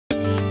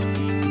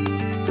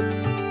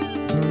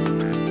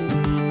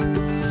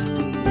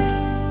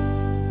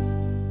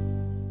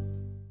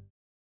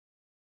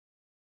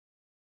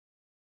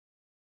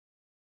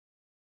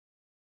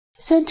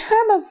So in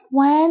terms of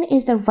when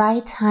is the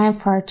right time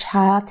for a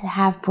child to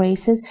have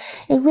braces,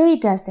 it really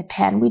does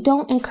depend. We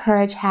don't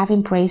encourage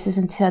having braces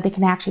until they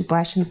can actually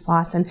brush and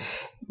floss and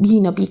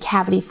be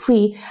cavity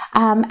free.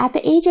 At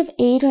the age of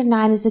 8 or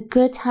 9 is a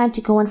good time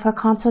to go in for a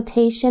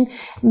consultation.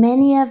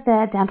 Many of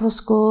the dental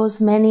schools,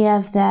 many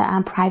of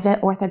the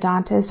private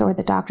orthodontists or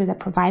the doctors that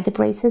provide the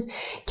braces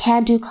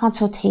can do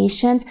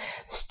consultations.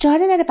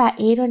 Starting at about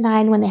 8 or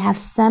 9, when they have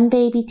some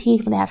baby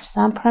teeth, when they have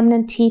some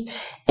permanent teeth,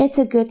 it's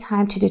a good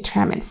time to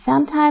determine.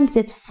 Sometimes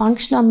it's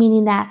functional,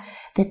 meaning that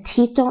the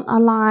teeth don't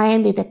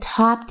align, maybe the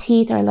top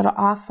teeth are a little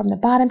off from the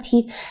bottom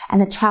teeth,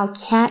 and the child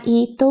can't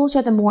eat. Those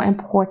are the more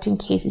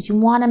important cases. You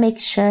want to make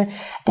sure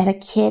that a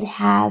kid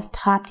has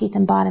top teeth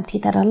and bottom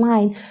teeth that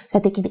align so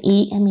that they can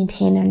eat and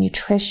maintain their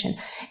nutrition.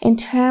 In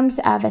terms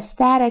of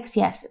aesthetics,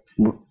 yes,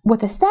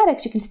 with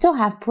aesthetics, you can still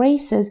have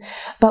braces,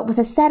 but with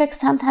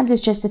aesthetics, sometimes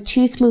it's just the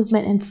tooth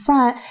movement in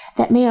front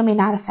that may or may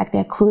not affect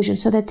the occlusion.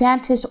 So the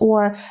dentist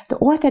or the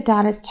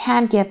orthodontist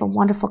can give a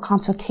wonderful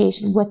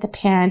consultation with the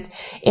parents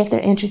if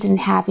they're interested in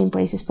having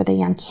braces for the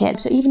young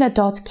kids. So even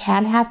adults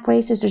can have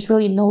braces. There's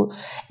really no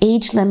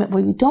age limit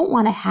where you don't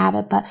want to have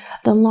it, but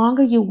the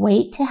longer you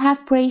wait to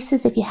have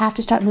braces, if you have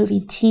to start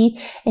moving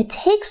teeth, it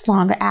takes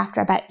longer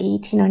after about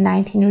 18 or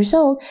 19 years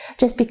old,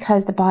 just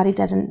because the body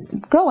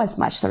doesn't grow as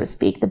much, so to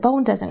speak. The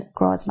bone doesn't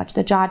grow as much.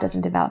 The jaw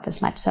doesn't develop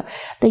as much. So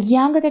the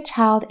younger the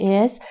child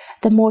is,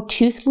 the more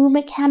tooth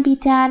movement can be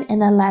done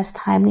in a less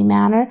timely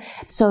manner.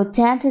 So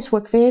dentists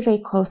work very, very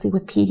closely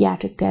with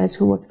pediatric dentists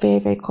who work very,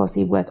 very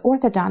closely with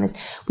orthodontists.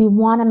 We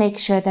want to make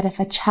sure that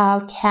if a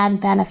child can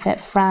benefit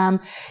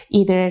from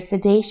either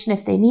sedation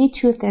if they need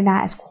to, if they're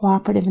not as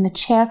cooperative in the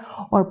chair,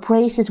 or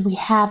braces, we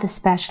have the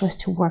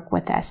specialist to work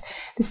with us.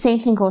 The same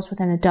thing goes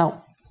with an adult.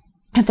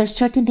 If there's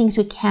certain things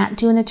we can't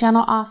do in the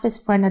general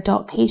office for an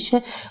adult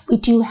patient, we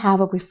do have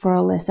a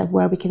referral list of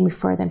where we can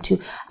refer them to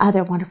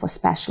other wonderful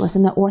specialists,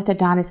 and the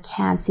orthodontist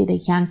can see the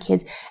young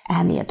kids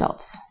and the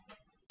adults.